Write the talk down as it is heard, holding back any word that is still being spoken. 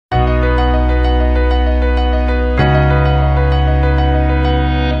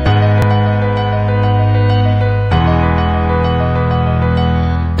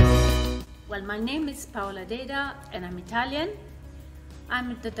Italian.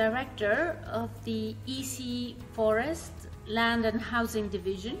 I'm the director of the EC Forest, Land and Housing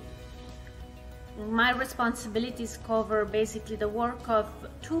Division. My responsibilities cover basically the work of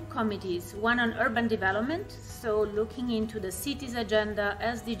two committees, one on urban development, so looking into the city's agenda,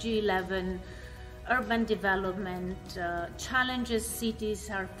 SDG 11, urban development, challenges cities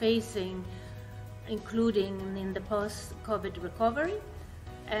are facing, including in the post-COVID recovery.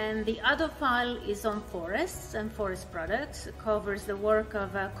 And the other file is on forests and forest products. It covers the work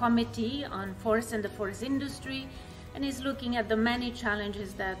of a committee on forests and the forest industry, and is looking at the many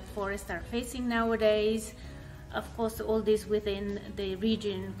challenges that forests are facing nowadays. Of course, all this within the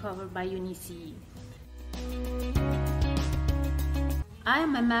region covered by UNECE. I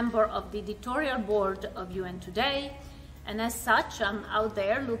am a member of the editorial board of UN Today, and as such, I'm out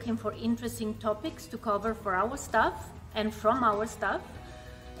there looking for interesting topics to cover for our staff and from our staff.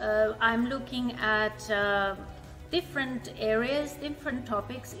 I'm looking at different areas, different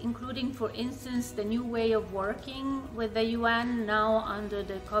topics, including, for instance, the new way of working with the UN now under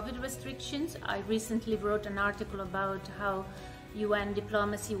the COVID restrictions. I recently wrote an article about how UN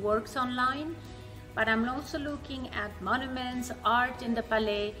diplomacy works online, but I'm also looking at monuments, art in the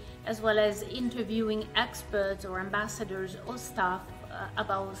Palais, as well as interviewing experts or ambassadors or staff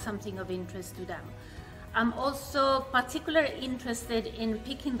about something of interest to them. I'm also particularly interested in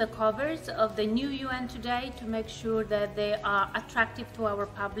picking the covers of the new UN Today to make sure that they are attractive to our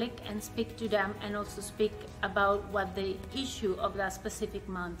public and speak to them, and also speak about what the issue of that specific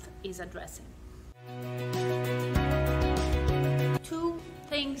month is addressing. Two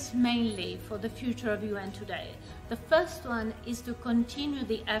things mainly for the future of UN Today. The first one is to continue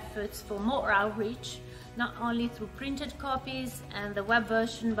the efforts for more outreach, not only through printed copies and the web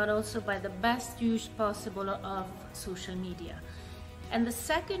version, but also by the best use possible of social media. And the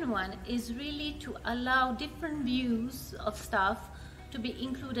second one is really to allow different views of staff to be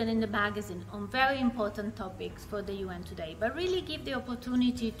included in the magazine on very important topics for the UN Today, but really give the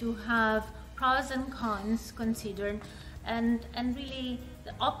opportunity to have pros and cons considered, and really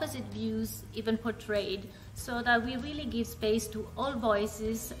the opposite views even portrayed, so that we really give space to all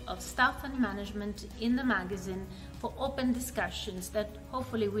voices of staff and management in the magazine for open discussions that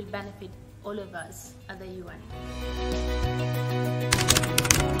hopefully will benefit all of us at the UN.